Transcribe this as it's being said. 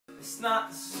It's not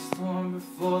the storm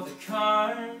before the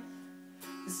calm.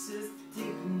 This is the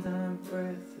deep and dying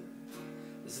breath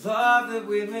of this love that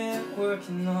we've been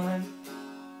working on.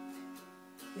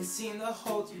 It seemed to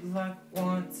hold you like I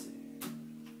want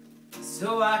to,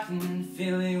 so I can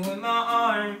feel you in my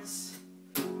arms.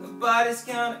 Nobody's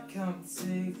gonna come and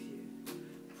save you.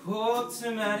 Pull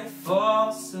too many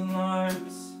false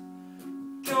alarms.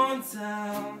 We're going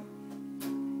down.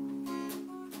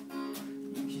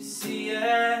 You can see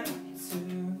it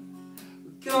too.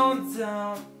 We're going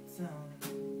down, down.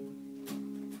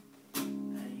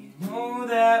 And you know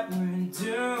that we're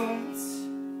doomed.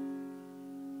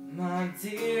 My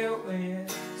dear, we're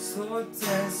slow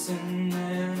dancing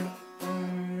and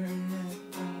burning.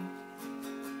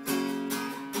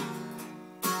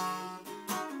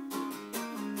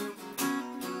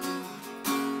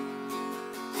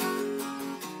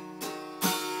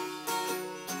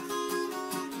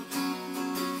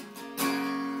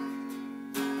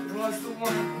 Was the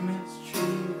one who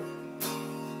mistreated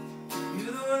you,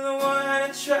 the one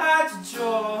I tried to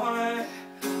join.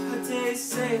 But they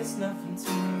say it's nothing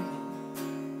to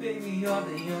me. Baby, you're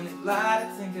the only light I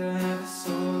think I ever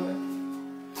saw.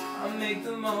 I'll make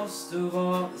the most of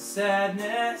all the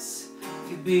sadness.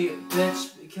 You be a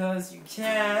bitch because you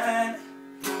can.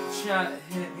 Try to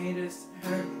hit me just to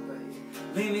hurt me, but you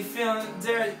leave me feeling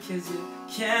dirty cause you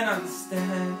can't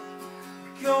understand.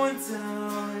 We're going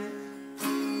down.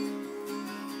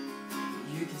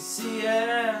 You can see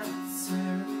it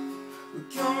too. We're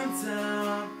going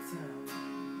down, down.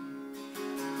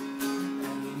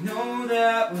 And we know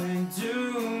that we're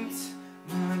doomed.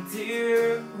 My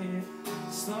dear, we're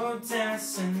slow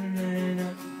dancing in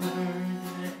a burning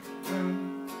room.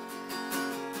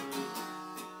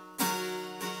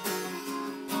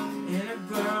 In a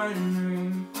burning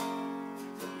room.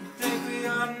 Don't you think we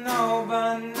ought to know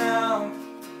by now?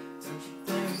 Don't you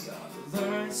think we ought to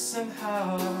learn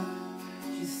somehow?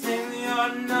 Don't you think we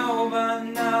ought to know by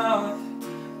now?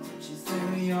 Don't you think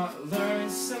we ought to learn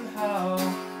somehow?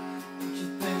 Don't you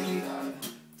think we ought to,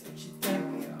 don't you think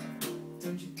we ought to,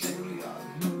 don't you think we ought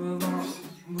to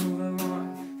move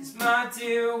along, 'cause my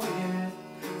dear, we're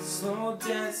slow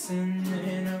dancing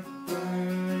in